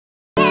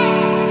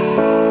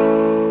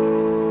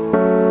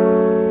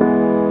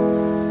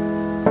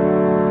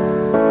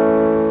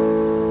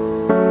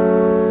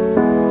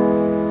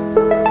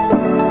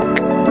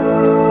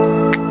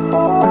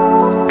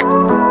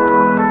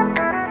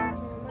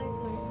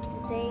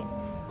today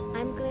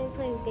I'm going to be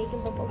playing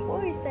Bakon, but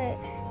before we start,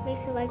 make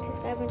sure to like,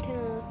 subscribe, and turn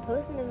on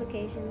post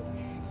notifications.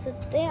 So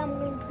today I'm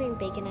going to be playing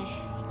Bakon. I'm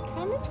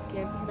kind of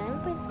scared because I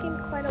haven't played this game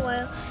in quite a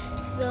while.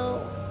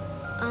 So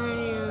I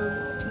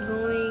am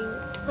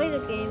going to play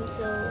this game,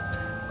 so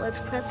let's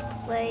press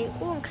play.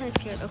 Oh, I'm kind of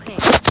scared. Okay,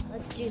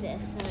 let's do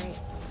this. Alright.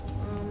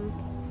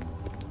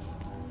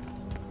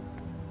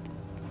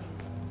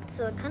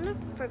 So I kind of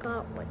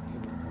forgot what to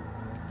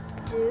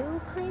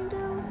do, kind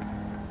of.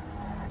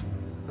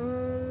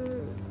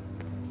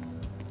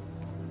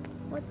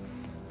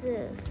 What's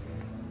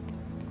this?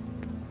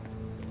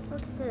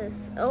 What's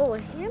this? Oh, a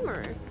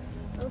hammer.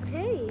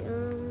 Okay,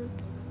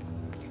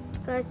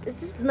 guys,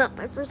 this is not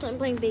my first time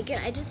playing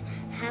Bakon. I just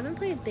haven't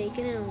played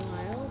Bakon in a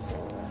while, so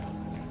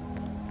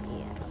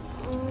yeah.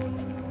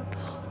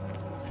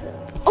 So,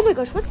 oh my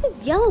gosh, what's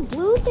this yellow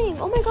blue thing?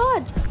 Oh my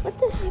god, what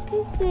the heck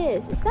is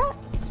this? Is that,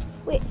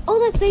 wait, oh,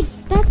 that's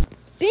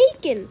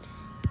Bakon.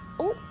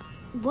 Oh,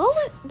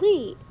 what,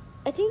 wait,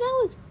 I think that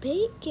was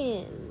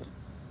Bakon.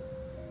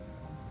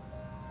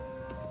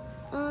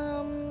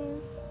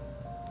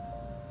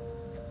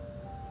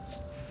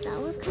 That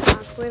was kind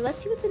of awkward. Let's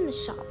see what's in the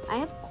shop. I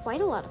have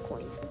quite a lot of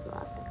coins since the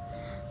last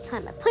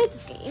time I played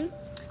this game.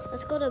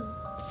 Let's go to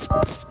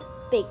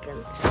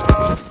Bacon's.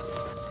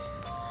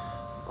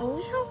 Oh,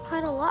 we have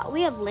quite a lot.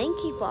 We have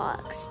Lanky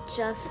Box,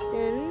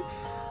 Justin.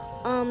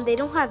 They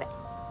don't have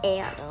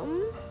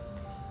Adam.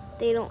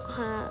 They don't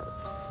have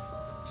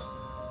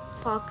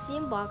Foxy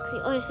and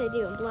Boxy. Oh, yes, I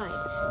do. I'm blind.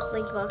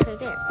 Lanky Box right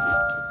there.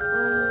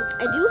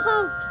 I do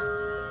have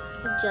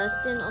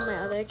Justin on my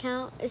other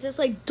account. It's just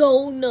like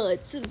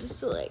donuts and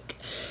just like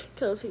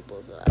kills people,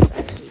 so that's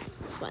actually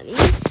funny.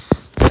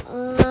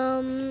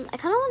 I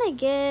kind of want to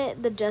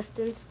get the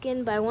Justin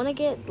skin, but I want to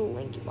get the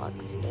Lanky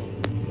Box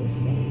skin. It's the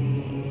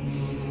same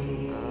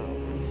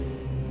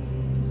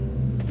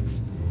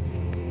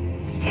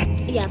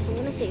thing. Yeah, so I'm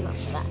gonna save up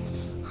for that.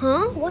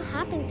 Huh? What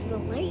happened to the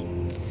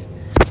lights?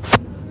 I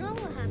don't know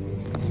what happened to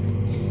the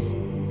lights.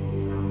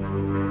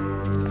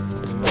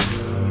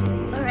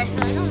 Alright, so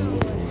I don't know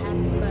what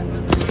happened, but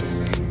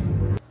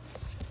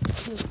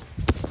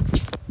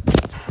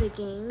the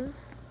game.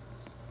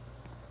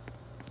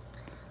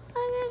 I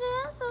got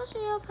a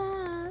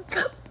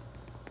sociopath.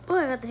 Oh,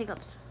 I got the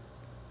hiccups.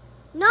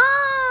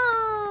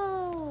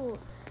 No!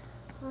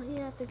 Well, he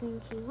got the green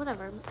key.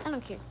 Whatever. I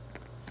don't care.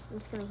 I'm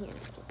just gonna get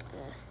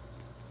the.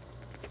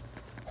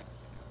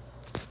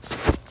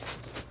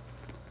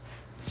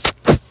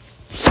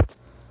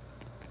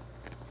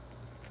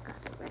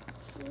 Got a red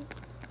key.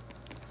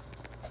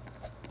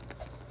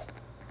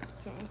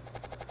 Okay.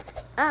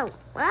 Oh,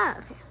 wow.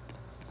 Okay.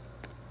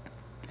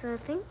 So I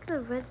think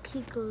the red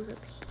key goes up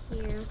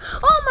here.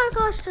 Oh my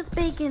gosh, that's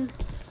Bakon.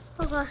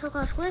 Oh gosh,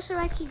 where's the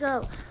red key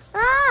go?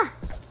 Ah!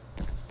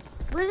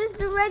 Where does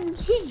the red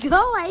key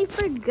go? I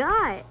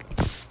forgot.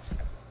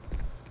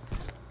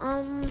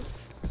 I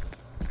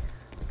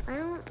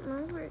don't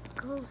know where it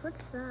goes.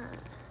 What's that?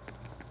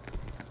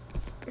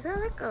 Is that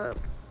like a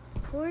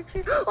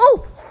portrait?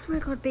 Oh! Oh my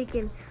god,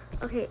 Bakon.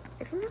 Okay,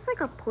 I think that's like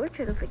a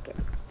portrait of like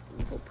an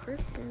evil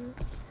person.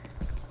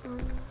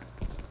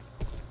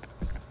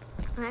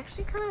 I'm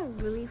actually kind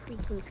of really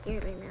freaking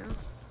scared right now.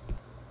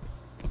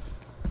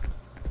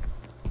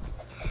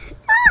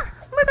 Ah!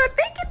 Oh my god,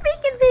 Bakon!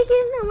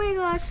 Oh my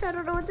gosh, I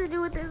don't know what to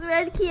do with this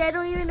red key. I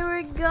don't even know where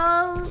it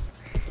goes.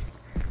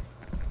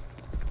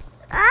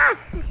 Ah!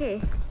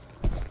 Okay.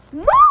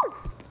 Move!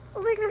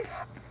 Oh my gosh.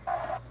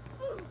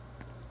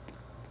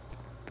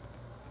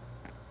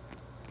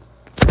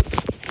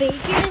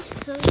 Bakon is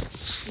so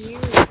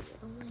scary.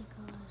 Oh my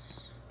gosh.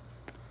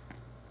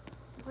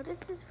 What is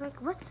this?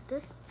 Like, what's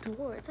this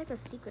door? It's like a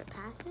secret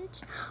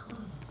passage.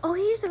 Oh,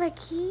 here's the red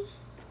key.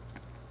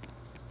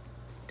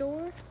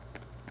 Door.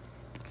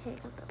 Okay,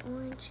 got the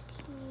orange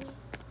key.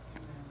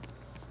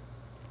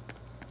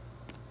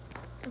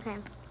 Okay.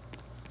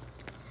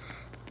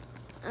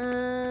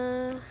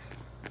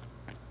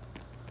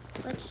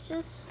 Let's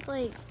just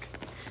like,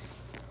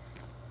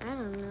 I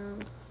don't know.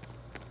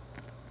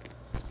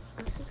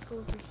 Let's just go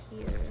over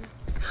here.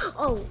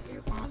 Oh.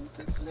 You want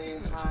to play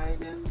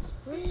hide and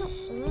Where's seek?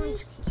 the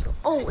orange key?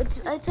 Oh, it's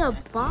a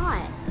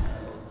bot.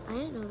 I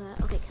didn't know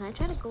that. Okay, can I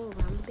try to go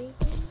around the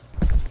Bakon?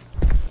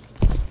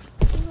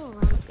 I can go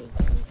around the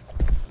Bakon.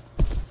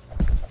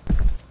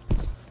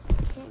 I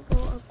can't go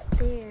up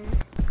there.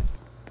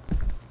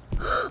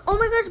 Oh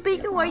my gosh,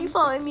 Bakon, why are you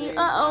following me?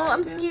 Uh-oh,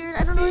 I'm scared.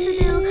 I don't know what to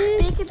do.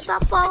 Bakon,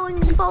 stop following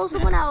me. Follow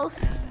someone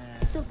else. Is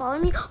he still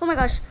following me? Oh my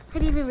gosh, I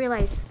didn't even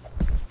realize.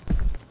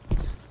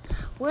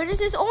 Where does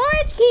this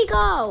orange key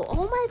go?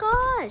 Oh my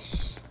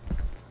gosh.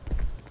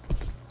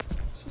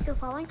 She's still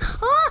following?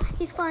 Ah!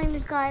 He's following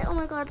this guy. Oh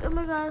my god. Oh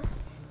my god.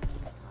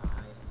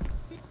 Is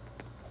he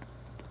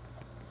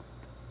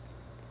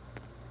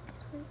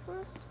coming for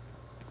us?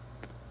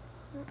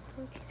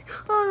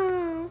 Oh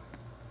no.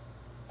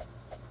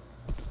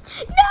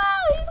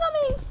 No! He's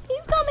coming!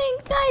 He's coming!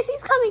 Guys,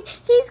 he's coming!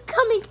 He's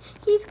coming!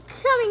 He's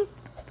coming!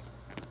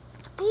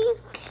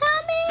 He's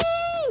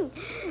coming!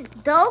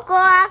 Don't go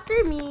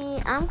after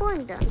me. I'm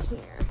going down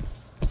here.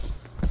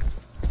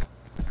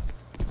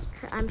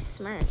 I'm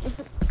smart.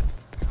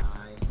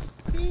 I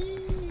see.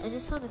 I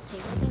just saw this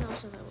table thing. I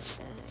was just like, what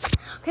the heck?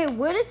 Okay,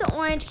 where does the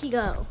orange key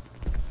go?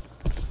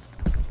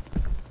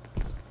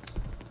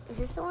 Is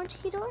this the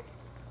orange key door?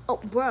 Oh,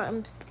 bro,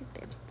 I'm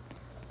stupid.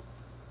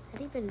 I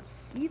didn't even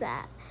see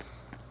that.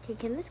 Okay,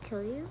 can this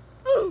kill you?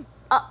 Oh.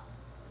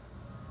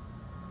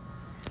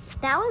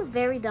 That was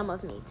very dumb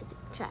of me to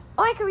try.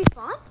 Oh, I can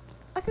respawn?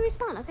 I can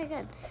respawn. Okay,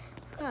 good.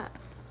 I forgot.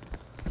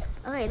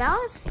 Okay, that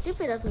was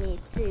stupid of me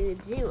to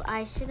do.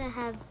 I shouldn't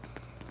have.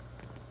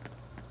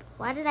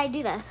 Why did I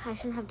do that? I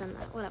shouldn't have done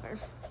that. Whatever.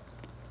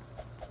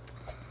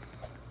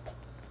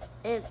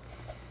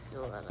 It's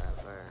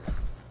whatever.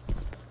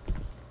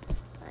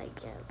 I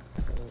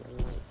guess.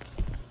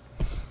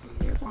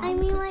 I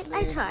mean, like,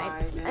 I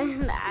tried.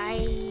 And I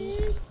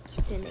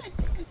didn't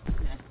exist.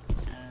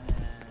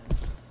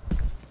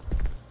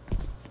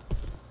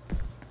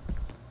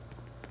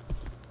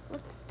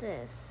 What's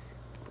this?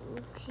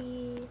 Blue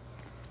key.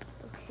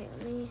 Okay,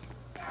 let me.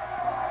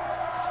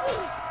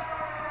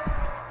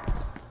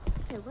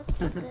 Okay, what's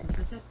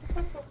this?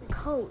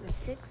 Code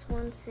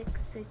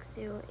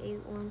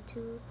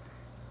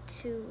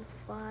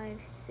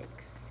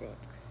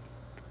 6166081222566.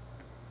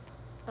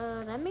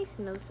 That makes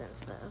no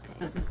sense, but okay.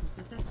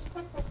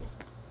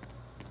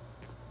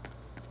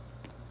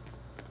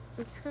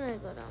 I'm just gonna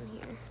go down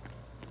here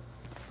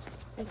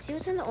and see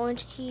what's in the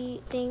orange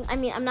key thing. I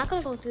mean, I'm not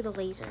gonna go through the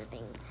laser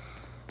thing.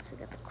 So we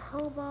got the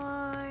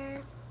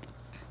crowbar,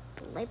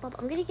 the light bulb.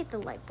 I'm gonna get the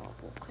light bulb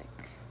real quick.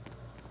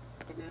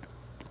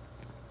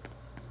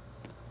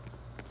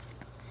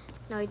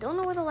 Now, I don't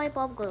know where the light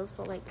bulb goes,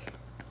 but like,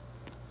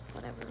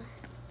 whatever.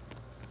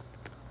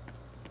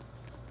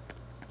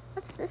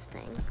 What's this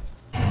thing?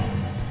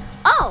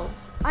 Oh,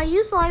 I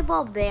used the light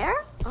bulb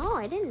there? Oh,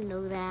 I didn't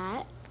know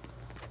that.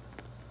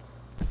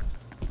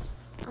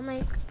 I'm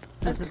like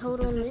a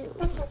total noob.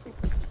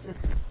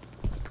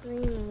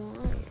 Green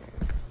wire.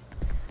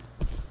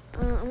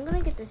 I'm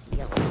gonna get this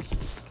yellow key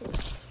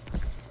because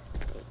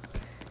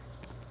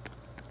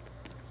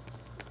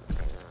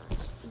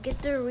get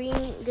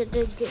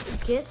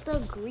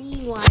the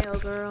green wire,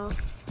 girl.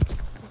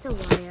 It's a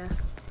wire.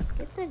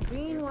 Get the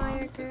green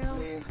wire, girl.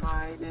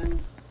 Hide and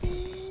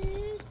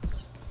seek.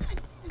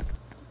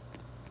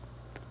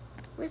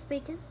 Where's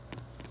Bacon?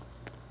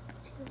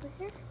 Is he over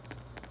here?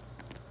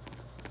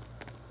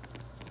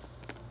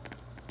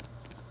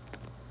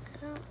 I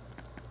don't.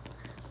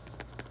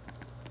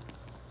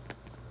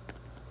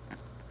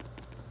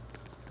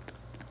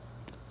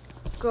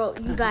 Girl,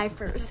 you die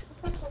first.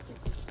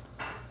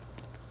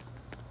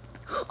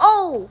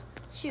 Oh!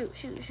 Shoot.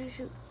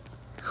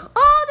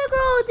 Oh, the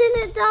girl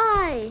didn't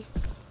die.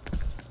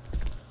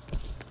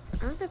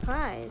 I'm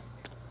surprised.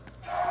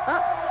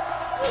 Oh,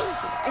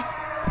 she died.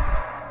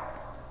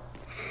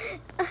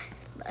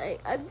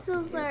 I'm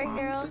so sorry,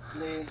 girl.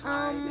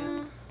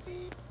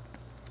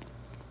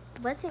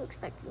 Wasn't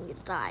expecting you to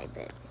die,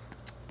 but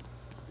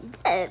you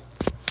did.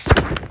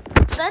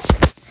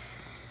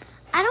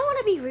 I don't want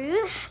to be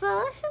rude, but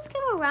let's just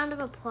give a round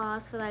of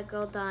applause for that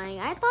girl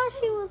dying. I thought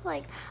she was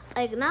like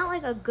not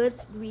like a good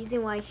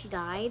reason why she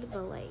died,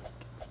 but like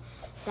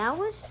that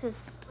was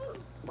just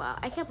wow.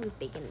 I can't believe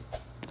Bacon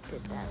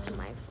did that to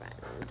my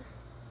friend.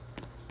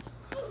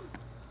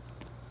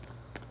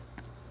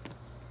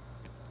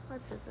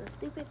 What's this? A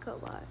stupid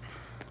crowbar.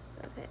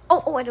 Okay.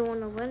 Oh, I don't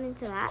want to run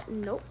into that.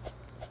 Nope.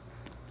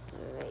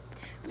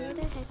 Alright. Where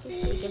the heck is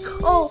Bacon?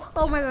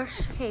 Oh my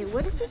gosh. Okay,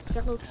 where does this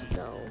yellow key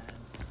go?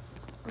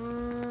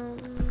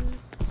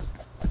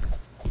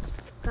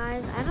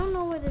 Guys, I don't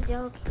know where this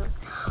yellow key goes.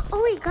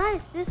 Oh wait,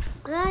 guys, this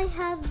guy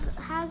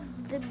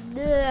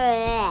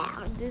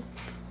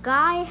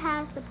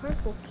has the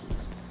purple key.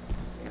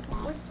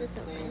 What's this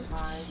over here?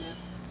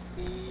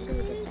 I'm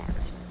gonna get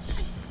that.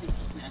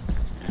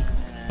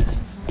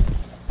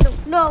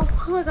 No,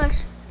 oh my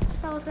gosh,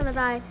 that was gonna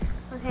die.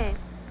 Okay.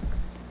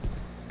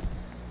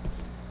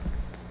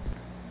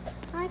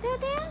 I could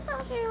dance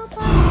on your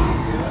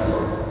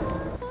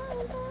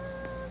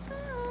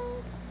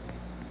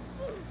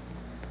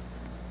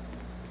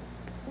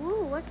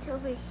Ooh, what's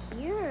over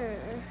here?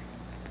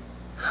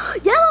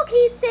 Yellow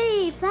key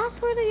safe!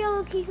 That's where the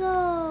yellow key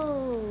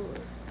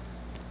goes.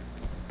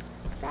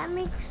 That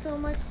makes so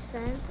much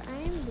sense. I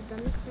am the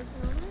dumbest person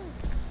on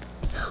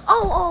earth.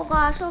 Oh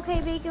gosh, okay,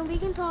 Bacon, we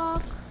can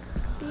talk.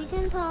 We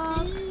can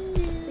talk.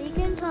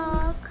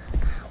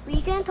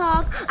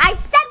 I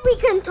said we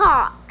can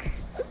talk!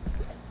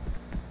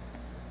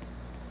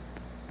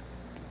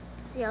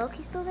 Is the yellow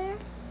key still there?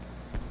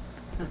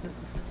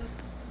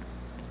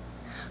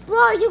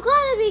 Bro, you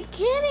gotta be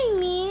kidding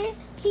me.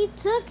 He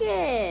took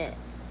it.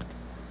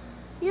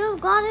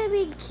 You've gotta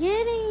be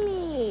kidding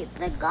me.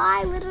 The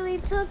guy literally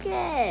took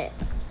it.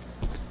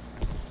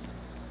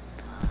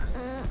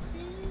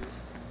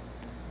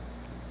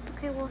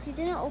 Okay, well, he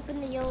didn't open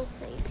the yellow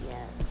safe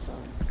yet, so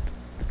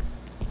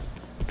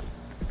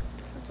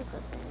that's a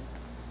good thing.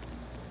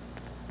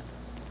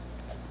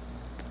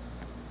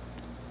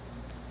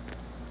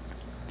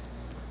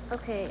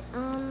 Okay,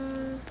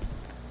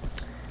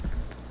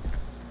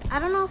 I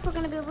don't know if we're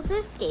gonna be able to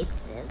escape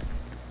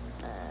this.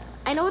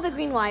 I know where the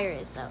green wire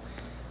is, though.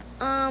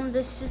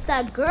 There's just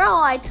that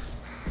girl.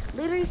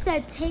 Literally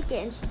said take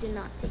it, and she did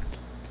not take it.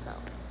 So,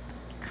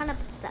 kind of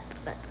upset,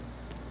 but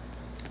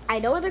I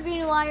know where the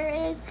green wire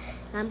is,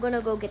 and I'm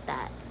gonna go get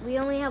that. We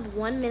only have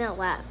 1 minute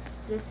left.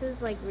 This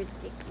is like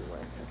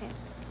ridiculous. Okay,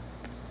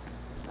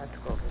 let's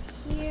go over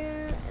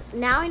here.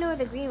 Now I know where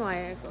the green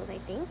wire goes, I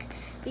think,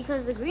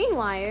 because the green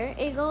wire,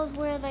 it goes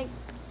where the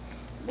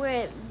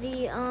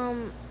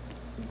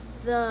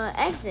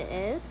exit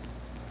is.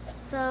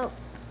 So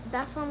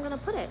that's where I'm gonna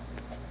put it.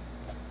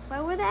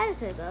 Right where the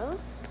exit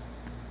goes.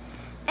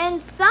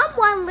 And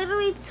someone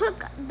literally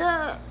took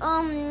the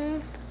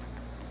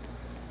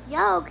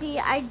yellow key.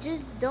 I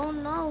just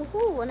don't know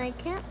who, and I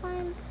can't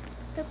find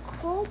the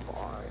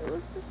crowbar. It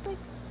was just like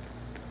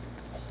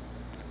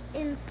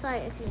in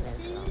sight a few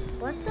minutes ago.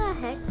 What the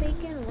heck,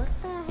 Bacon? What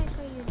the heck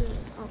are you doing?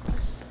 Oh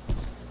gosh.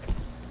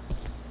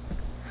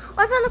 Oh,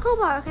 I found the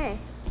crowbar. Okay.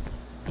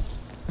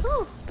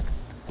 Whew.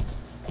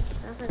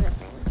 That's a good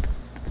thing.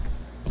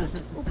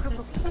 Oh,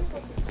 purple key.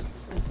 Okay.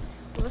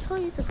 Well, let's go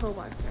use the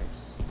crowbar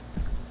first.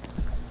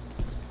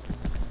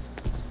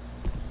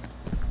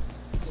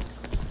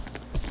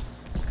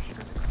 Okay,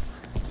 got the crowbar.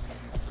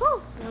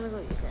 Whew. I'm gonna go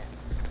use it.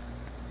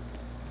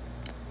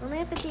 Only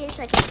have 58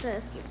 seconds to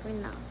escape. We're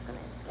not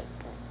gonna escape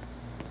it.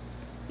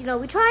 You know,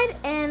 we tried,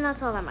 and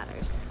that's all that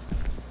matters.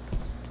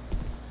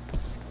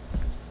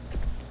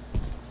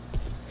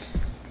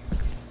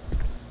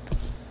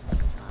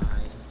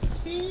 I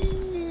see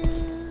you.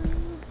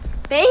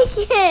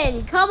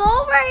 Bacon, come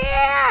over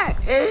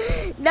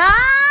here! No!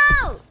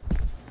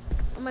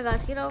 Oh my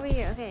gosh, get over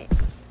here. Okay,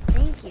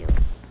 thank you.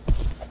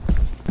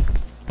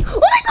 Oh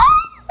my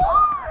god!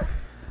 Oh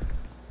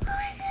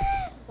my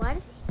god! Why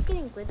does he keep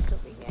getting glitched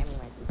over here? I mean,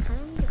 like, we kind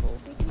of need to go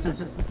over here.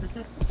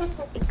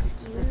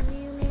 Excuse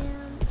you,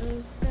 ma'am. I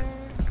mean, sir.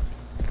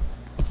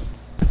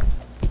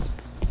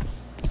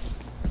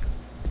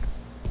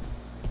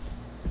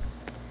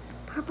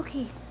 Purple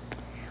key.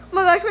 Oh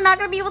my gosh, we're not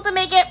gonna be able to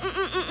make it.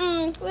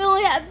 We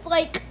only have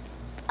like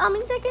how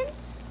many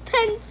seconds?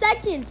 10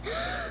 seconds.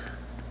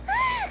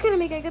 Gonna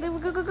make it. Gotta go.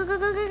 What was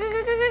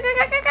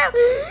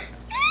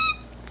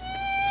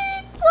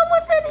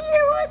in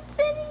here? What's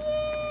in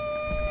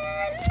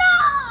here?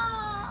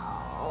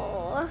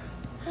 No.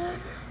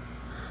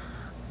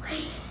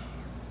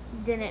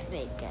 Didn't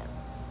make it.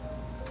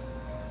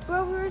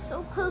 Bro, we were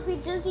so close. We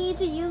just need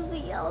to use the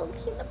yellow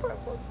key, the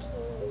purple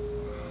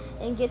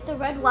key, and get the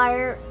red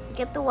wire,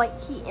 get the white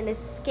key, and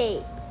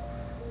escape.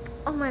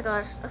 Oh my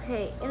gosh.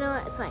 Okay, you know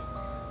what? It's fine.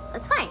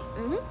 It's fine.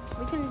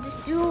 We can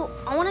just do.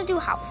 I want to do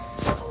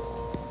house.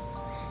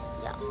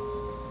 Yeah.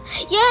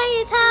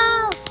 Yay, it's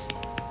house.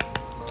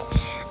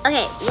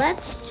 Okay,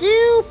 let's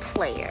do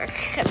player. I'm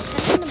kind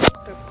of in the mood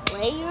for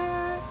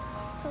player,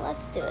 so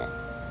let's do it.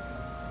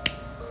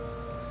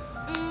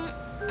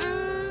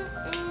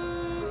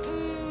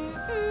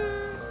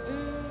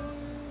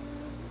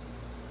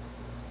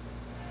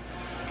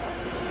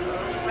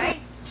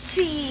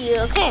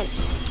 Okay.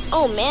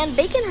 Oh man,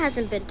 Bacon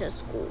hasn't been to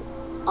school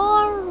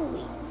all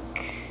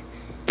week.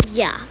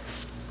 Yeah.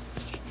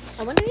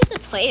 I wonder if he's a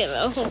player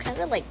though. I'm kind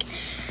of like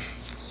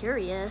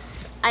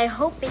curious. I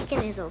hope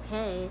Bacon is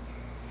okay.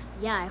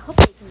 Yeah, I hope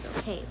Bacon's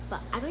okay.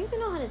 But I don't even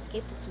know how to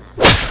escape this map.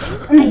 I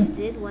think I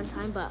did one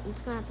time, but I'm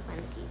just gonna have to find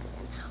the keys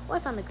again. Oh, I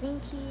found the green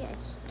key. I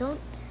just don't.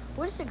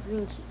 Where does the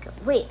green key go?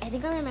 Wait, I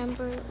think I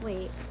remember.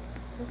 Wait,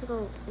 does it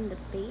go in the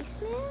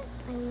basement?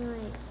 I mean,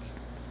 like.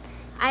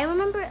 I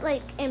remember,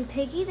 like, in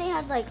Piggy, they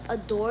had, like, a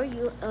door,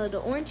 the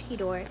orange key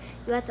door,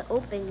 you had to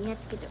open, you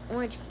had to get the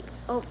orange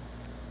keys. Oh,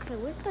 okay,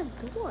 where's the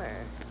door?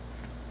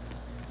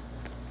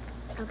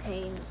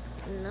 Okay,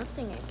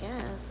 nothing, I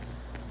guess.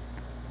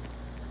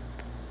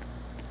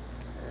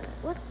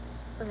 What?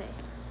 Okay.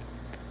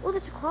 Oh,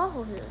 there's a crawl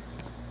hole here.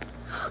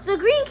 The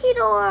green key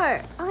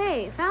door!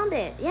 Okay, found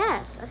it.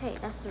 Yes. Okay,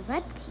 that's the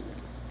red key.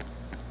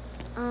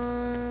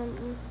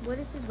 Where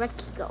does this red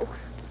key go?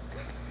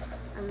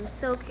 I'm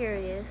so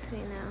curious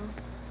right now.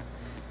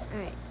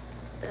 Alright.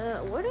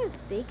 Where does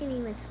Bacon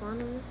even spawn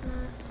on this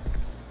map?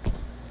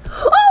 Oh!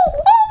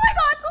 Oh my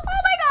god! Oh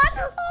my god!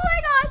 Oh my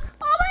god!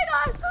 Oh my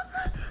god!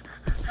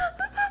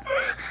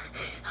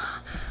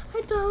 I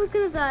thought I was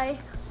gonna die.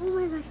 Oh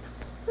my gosh.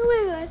 Oh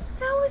my god.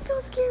 That was so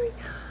scary.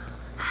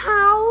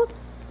 How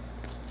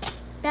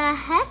the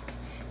heck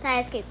did I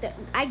escape?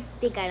 I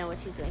think I know what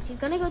she's doing. She's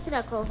gonna go to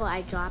that crawl hole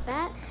I drop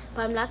at,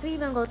 but I'm not gonna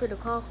even go through the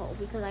crawl hole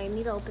because I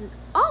need to open.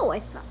 Oh, I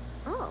found.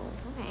 Oh,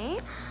 okay.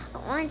 The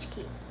orange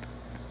key.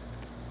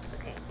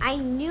 Okay. I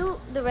knew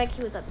the red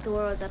key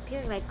door was up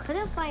here, and I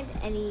couldn't find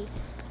any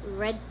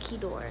red key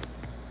door.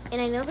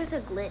 And I know there's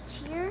a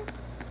glitch here.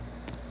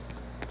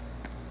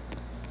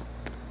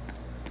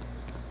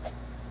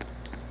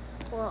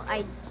 Well,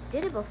 I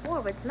did it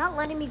before, but it's not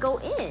letting me go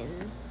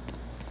in.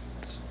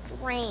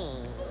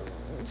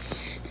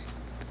 Strange.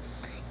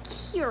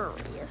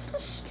 Curious.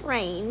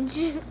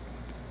 Strange.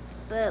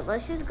 But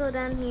let's just go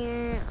down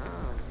here.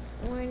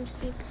 Orange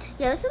key.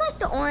 Yeah, this is like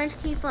the orange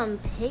key from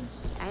Piggy.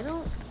 I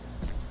don't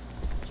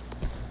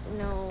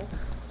know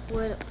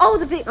What? Oh,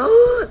 the bacon.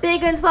 Oh,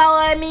 bacon's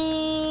following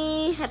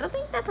me. I don't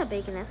think that's a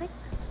bacon. That's like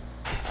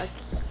a cat.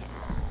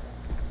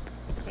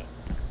 Okay.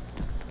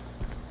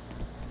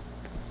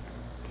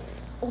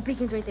 Oh,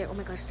 bacon's right there. Oh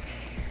my gosh.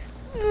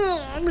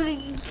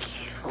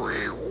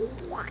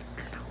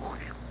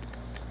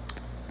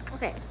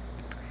 Okay.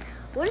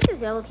 Where does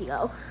this yellow key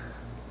go?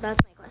 That's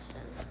my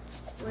question.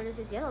 Where does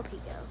this yellow key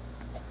go?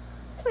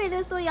 Where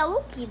does the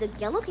yellow key? The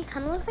yellow key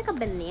kind of looks like a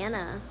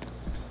banana.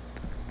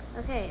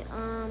 Okay,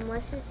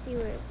 let's just see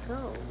where it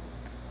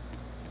goes.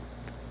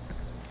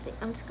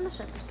 I'm just gonna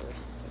shut this door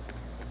just in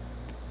case.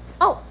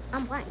 Oh,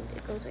 I'm blind.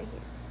 It goes right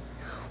here.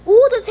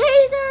 Ooh, the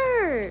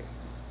taser!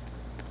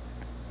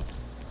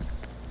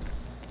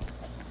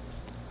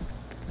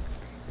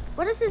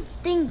 What does this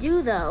thing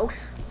do though?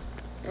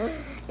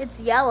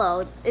 It's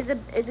yellow. Is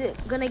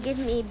it gonna give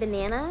me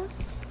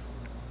bananas?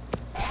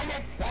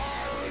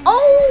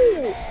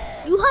 Oh!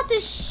 You have to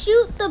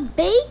shoot the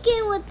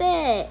bacon with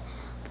it.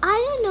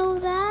 I didn't know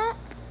that.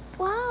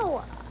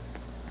 Wow.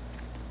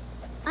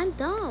 I'm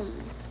dumb.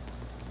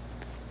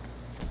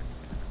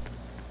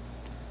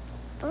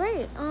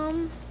 Alright,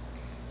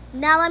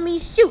 now let me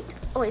shoot.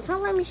 Oh, it's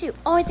not letting me shoot.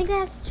 Oh, I think it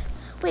has to,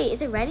 wait,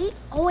 is it ready?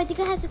 Oh, I think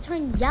it has to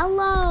turn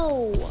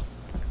yellow.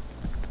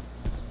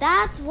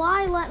 That's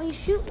why it let me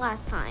shoot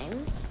last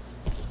time.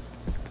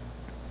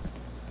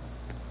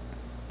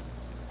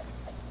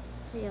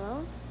 Is it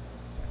yellow?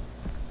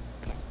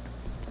 Okay,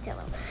 it's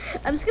yellow.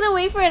 I'm just gonna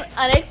wait for an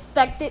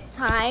unexpected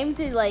time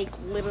to like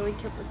literally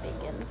kill this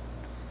bacon.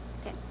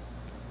 Okay.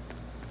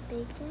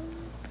 Bacon.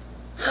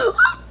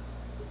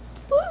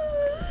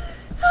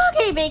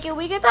 Okay, bacon,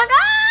 we can talk.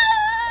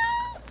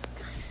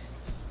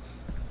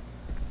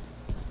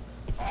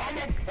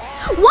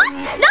 What?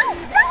 No!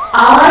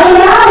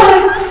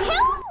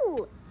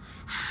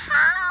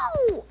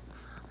 How?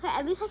 Okay,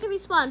 at least I can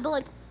respawn, but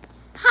like,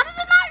 how did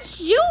it not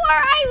shoot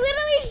her? I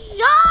literally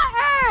shot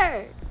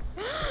her!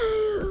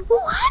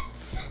 What?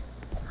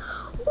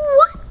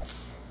 What?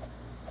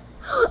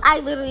 I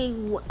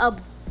literally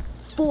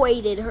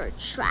avoided her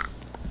trap.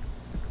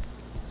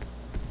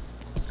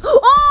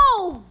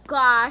 Oh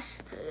gosh.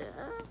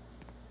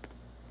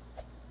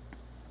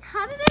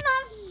 How did it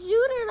not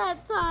shoot her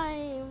that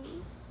time?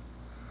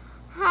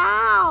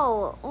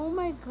 How? Oh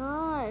my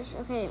gosh.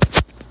 Okay.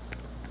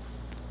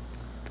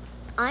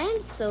 I am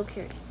so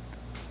curious.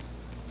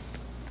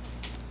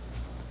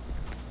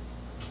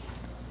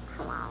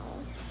 Hello.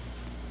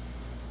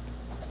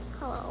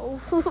 Hello.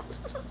 What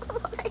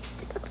do I do?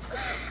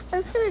 I'm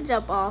just gonna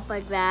jump off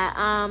like that.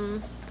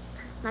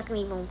 Not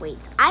gonna even wait.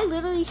 I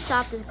literally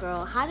shot this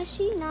girl. How does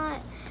she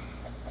not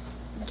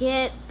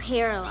get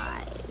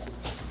paralyzed?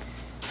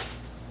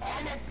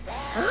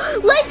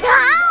 Like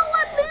how?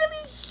 I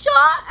literally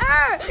shot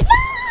her. No!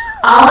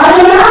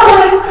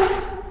 I'm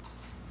Alex.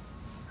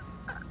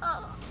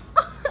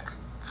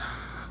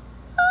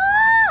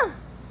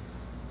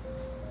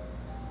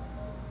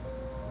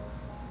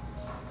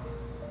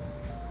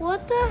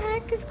 What the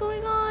heck is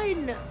going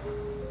on?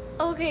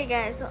 Okay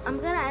guys, so I'm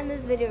gonna end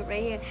this video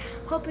right here.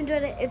 Hope you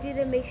enjoyed it. If you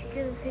did, make sure you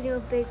give this video a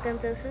big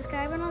thumbs up,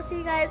 subscribe, and I'll see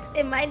you guys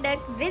in my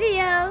next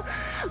video.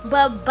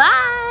 Bye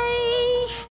bye.